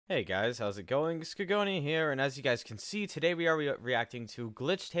Hey guys, how's it going? Skagoni here, and as you guys can see, today we are reacting to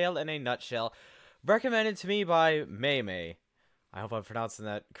Glitchtale in a Nutshell, recommended to me by May. I hope I'm pronouncing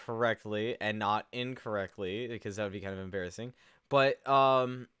that correctly and not incorrectly, because that would be kind of embarrassing. But,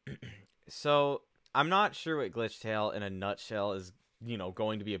 so, I'm not sure what Glitchtale in a Nutshell is,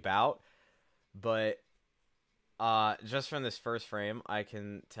 going to be about, but, just from this first frame, I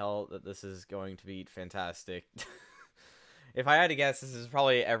can tell that this is going to be fantastic. If I had to guess, this is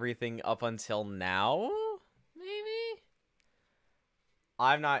probably everything up until now, maybe?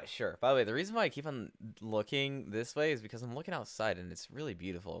 I'm not sure. By the way, the reason why I keep on looking this way is because I'm looking outside, and it's really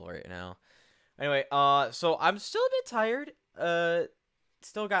beautiful right now. Anyway, so I'm still a bit tired.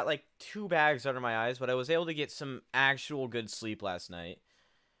 Still got, like, 2 bags under my eyes, but I was able to get some actual good sleep last night.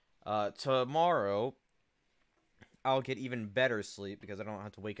 Tomorrow, I'll get even better sleep because I don't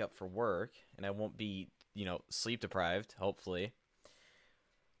have to wake up for work, and I won't be sleep deprived, hopefully.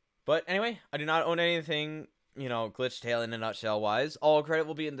 But anyway, I do not own anything, Glitchtale in a Nutshell wise. All credit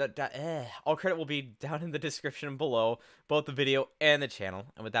will be in the all credit will be down in the description below, both the video and the channel.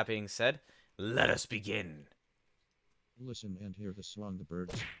 And with that being said, let us begin. Listen and hear the song the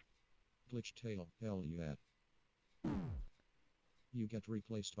birds. Glitchtale, hell yeah. You get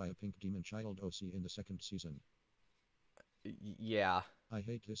replaced by a pink demon child OC in the 2nd season. Yeah. I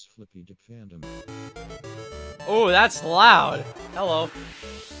hate this flippy dip fandom. Oh, that's loud. Hello.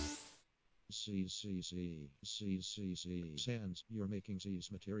 C. Sans, you're making Z's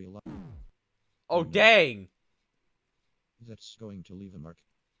material up. Oh, dang. That's going to leave a mark.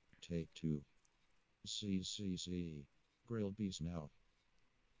 Take 2. C. Grilled bees now.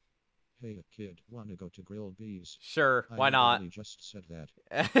 Hey, kid, wanna go to Grilled Bees? Sure, why not? I just said that.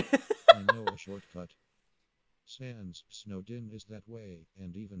 I know a shortcut. Sans, Snowdin is that way,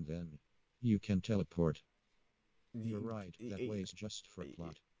 and even then, you can teleport. You're right, that way's just for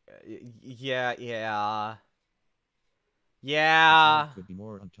plot. Yeah. Could be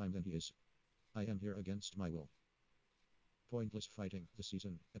more on time than he is. I am here against my will. Pointless fighting, the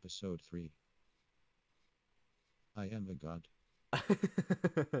season, episode 3. I am a god.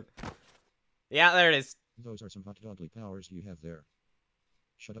 Yeah, there it is. Those are some hot dogly powers you have there.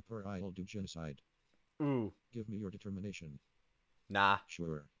 Shut up or I'll do genocide. Ooh. Give me your determination. Nah.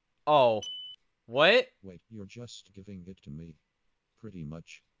 Sure. Oh. What? Wait, you're just giving it to me. Pretty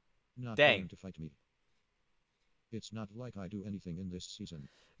much. Not Dang. going to fight me. It's not like I do anything in this season.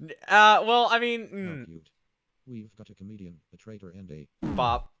 Well, I mean... How cute. We've got a comedian, a traitor, and a...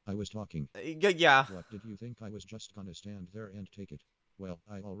 Bop. I was talking. Yeah. What, did you think I was just gonna stand there and take it? Well,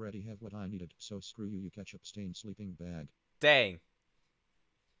 I already have what I needed, so screw you, you ketchup-stained sleeping bag. Dang.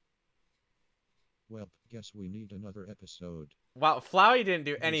 Well, guess we need another episode. Wow, Flowey didn't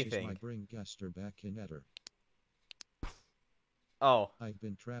do This anything. is my bring Gaster back in at her. Oh. I've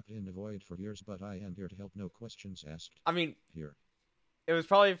been trapped in the void for years, but I am here to help, no questions asked. I mean... Here. It was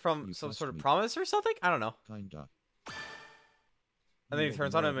probably from You some trust sort of me. promise or something? I don't know. Kinda. And then he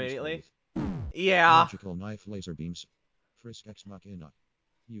turns on immediately. With Yeah. magical knife laser beams. Frisk ex machina.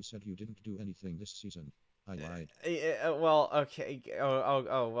 You said you didn't do anything this season. I lied. Well, okay.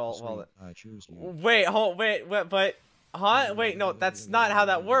 Well. Sweet, I choose you. Wait, but... Huh? Wait, no, that's not how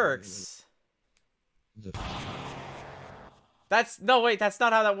that works. That's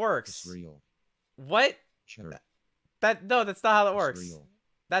not how that works. It's real. What? Cheddar. No, that's not how that It's works. real.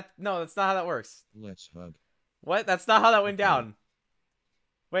 No, that's not how that works. Let's hug. What? That's not how that went Okay. down.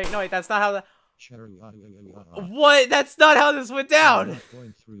 Wait, no, that's not how that... Cheddar. What? That's not how this went I'm down! not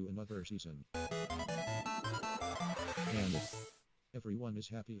going through another season. And everyone is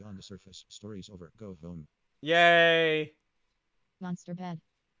happy on the surface. Story's over. Go home. Yay! Monster bed.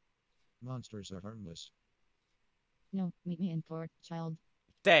 Monsters are harmless. No, meet me in court, child.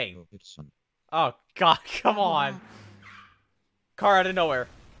 Dang. Oh, it's sun. Oh, God, come on. Car out of nowhere.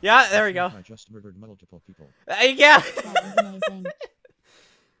 Yeah, there we go. I just murdered multiple people. Yeah! That was amazing.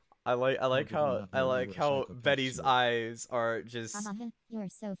 I like did not know you were a psychopath, Betty's sir. eyes are just... You're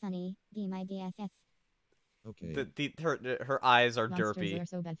so funny. Be my BFF. Okay. Her eyes are Monsters derpy. are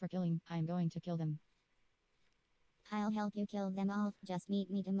so bad for killing. I'm going to kill them. I'll help you kill them all. Just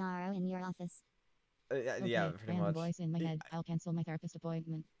meet me tomorrow in your office. Okay, Yeah, I pretty am the much. voice in my head. I'll cancel my therapist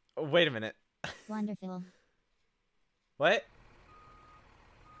appointment. Wait a minute. Wonderful. What?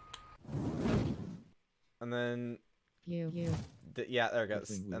 And then... You. Yeah, there it Good goes.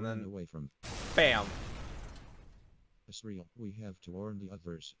 thing we And ran then... away from. Bam! It's real. We have to warn the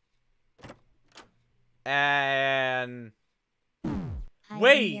others. And... I've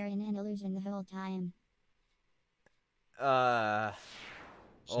Wait! been here in an illusion the whole time. Oh.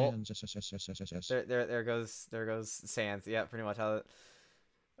 Sans. There goes Sans. Yeah, pretty much how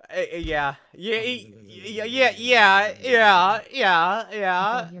Yeah. Yeah. You're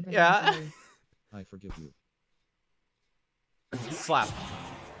Yeah. sorry. I forgive you. Slap.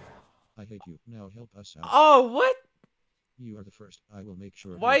 I hate you. Now help us out. Oh, what? You are the first. I will make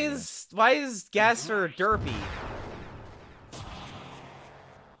sure. Why you're the last. is Gaster derpy?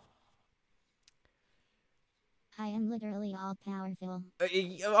 I am literally all powerful. Oh,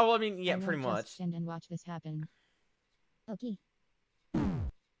 I mean, yeah, I will pretty just much. stand and watch this happen. Okay.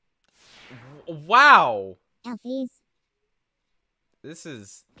 Wow. Alphys. This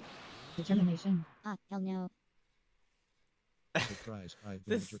is Determination. Ah, hell no. Surprise! I've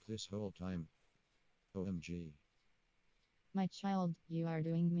been a this. jerk this whole time. OMG. My child, you are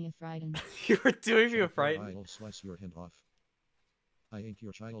doing me a frighten. You were doing me a Shut up or fright. I'll slice your head off. I ain't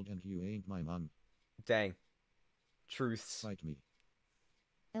your child and you ain't my mom. Dang. Truths. Fight me.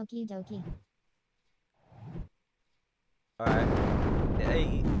 Okie dokie. All right.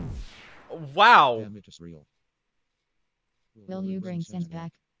 Hey. Wow. Damn, it is real. Will you bring Sans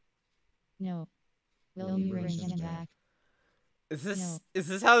back? No. Will you bring Sans back? Is this No. is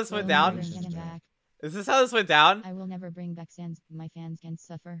this how this went Will you down? bring Sans back? Is this how this went down? I will never bring back Sans. My fans can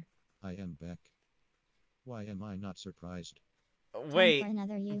suffer. I am back. Why am I not surprised? Wait, Time for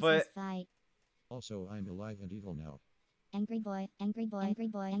another useless but fight. Also, I'm alive and evil now. Angry boy, angry boy, angry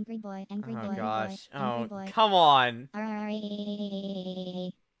boy, angry boy, angry boy, oh angry gosh. boy, angry Oh, boy. come on. Why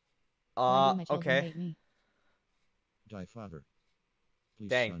do my children Okay. hate me? Die, father. Please,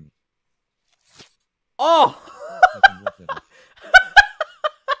 Dang. son. Oh. I can walk that off.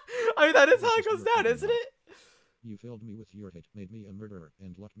 I mean, that is This how it is goes your down, problem isn't now. it? You filled me with your hate, made me a murderer,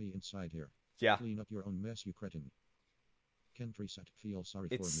 and locked me inside here. Yeah. Clean up your own mess, you cretin. Can't reset. Feel sorry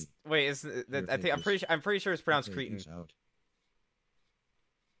for It's me. wait. Is that? Here, I think take I'm pretty sure it's pronounced Okay, cretin. peace out.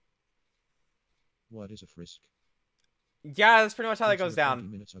 What is a frisk? Yeah, that's pretty much how that goes Consider 20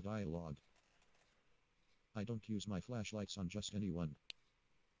 down. minutes of dialogue. I don't use my flashlights on just anyone.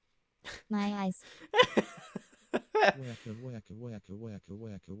 My eyes. Wacka, wacka, wacka, wacka,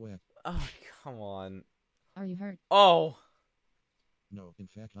 wacka, wacka. Oh, come on. Are you hurt? Oh. No, in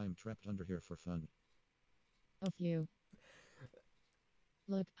fact, I'm trapped under here for fun. Oh, phew.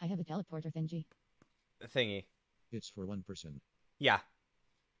 Look, I have a teleporter thingy. Thingy. It's for one person. Yeah.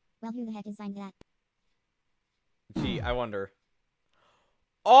 Well, who the heck designed that? Gee, I wonder.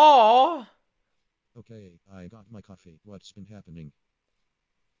 Oh. Okay, I got my coffee. What's been happening?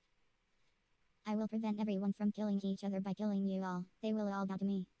 I will prevent everyone from killing each other by killing you all. They will all bow to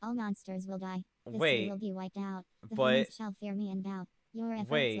me. All monsters will die. This city will be wiped out. The but humans shall fear me and bow. Your efforts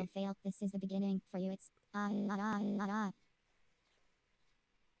wait. will fail. This is the beginning. For you, it's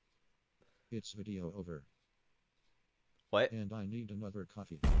It's video over. What? And I need another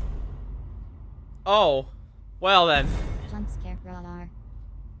coffee. Oh. Well then. Jump scare radar.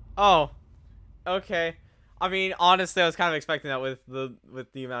 Oh. Okay. I mean, honestly, I was kind of expecting that with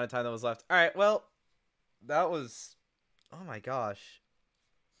the amount of time that was left. All right. Well, that was. Oh my gosh.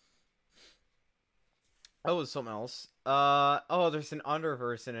 That was something else. Oh, there's an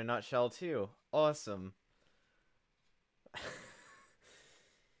underverse in a nutshell too. Awesome.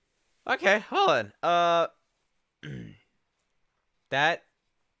 Okay, hold on. That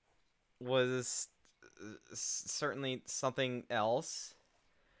was certainly something else.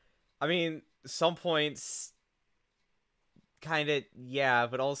 I mean, some points kind of, yeah,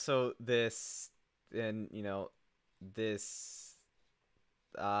 but also this, and, you know, this,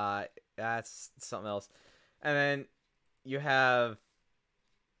 that's something else. And then you have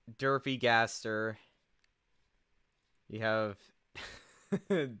Derpy Gaster. You have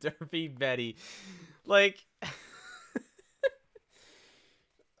Derpy Betty. Like,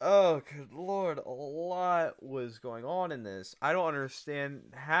 oh, good lord, a lot was going on in this. I don't understand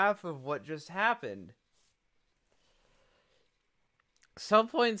half of what just happened. Some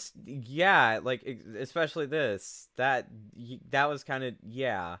points, yeah, like, especially this. That was kind of,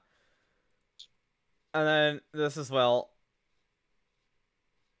 yeah. And then this as well.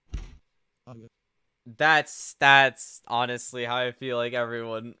 That's honestly how I feel like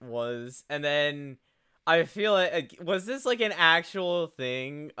everyone was. And then I feel like, was this like an actual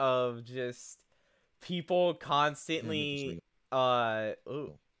thing of just people constantly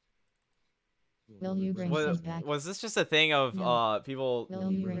ooh. Will you bring Sans back? Was this just a thing of No. people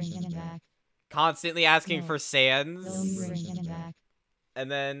Will you bring Sans back? constantly asking No. for Sans? Will you bring Sans back?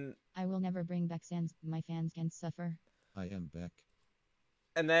 And then I will never bring back Sans. My fans can suffer. I am back.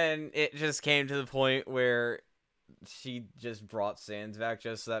 and then it just came to the point where she just brought Sans back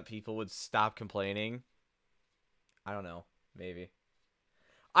just so that people would stop complaining. I don't know, maybe.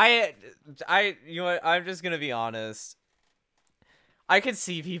 You know what, I'm just gonna be honest. I could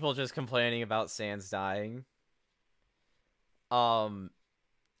see people just complaining about sands dying.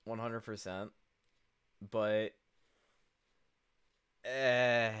 100%. But,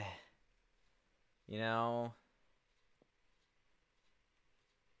 you know,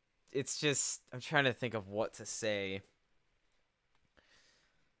 it's just, I'm trying to think of what to say.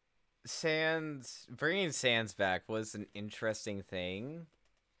 Bringing sands back was an interesting thing.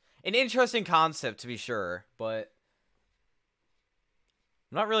 An interesting concept, to be sure, but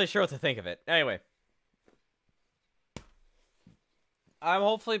I'm not really sure what to think of it. Anyway, I'm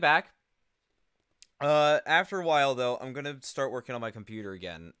hopefully back. After a while, though, I'm gonna start working on my computer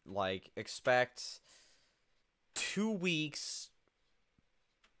again. Like, expect 2 weeks,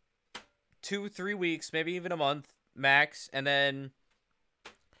 2-3 weeks, maybe even a month max, and then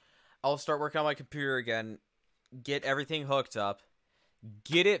I'll start working on my computer again, get everything hooked up,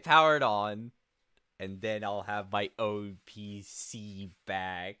 get it powered on, and then I'll have my own PC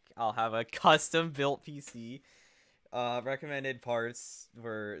back. I'll have a custom-built PC. Recommended parts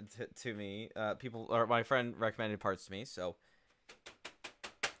were to me. My friend recommended parts to me, so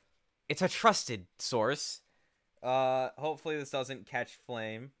it's a trusted source. Hopefully this doesn't catch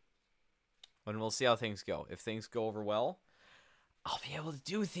flame, and we'll see how things go. If things go over well, I'll be able to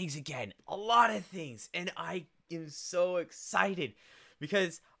do things again. A lot of things. And I am so excited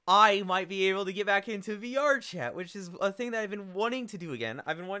because I might be able to get back into VR chat, which is a thing that I've been wanting to do again.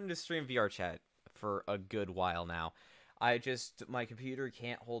 I've been wanting to stream VR chat for a good while now. My computer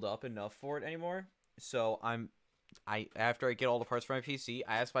can't hold up enough for it anymore. So after I get all the parts for my PC,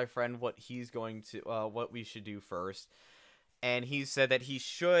 I asked my friend what we should do first. And he said that he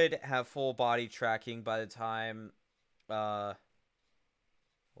should have full body tracking by the time, hello?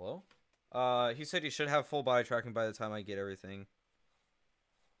 He said he should have full body tracking by the time I get everything.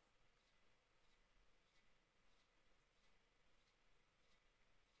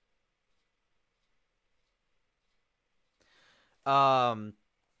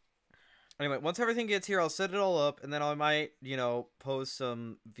 Anyway, once everything gets here, I'll set it all up, and then I might, post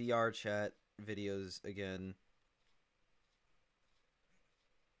some VR chat videos again.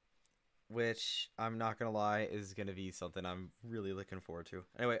 Which, I'm not gonna lie, is gonna be something I'm really looking forward to.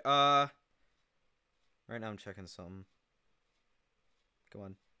 Anyway, right now I'm checking something. Come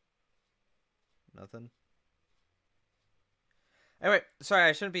on. Nothing? Anyway, sorry,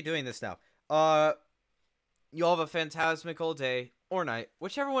 I shouldn't be doing this now. You all have a phantasmical day or night,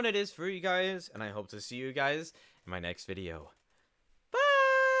 whichever one it is for you guys, and I hope to see you guys in my next video.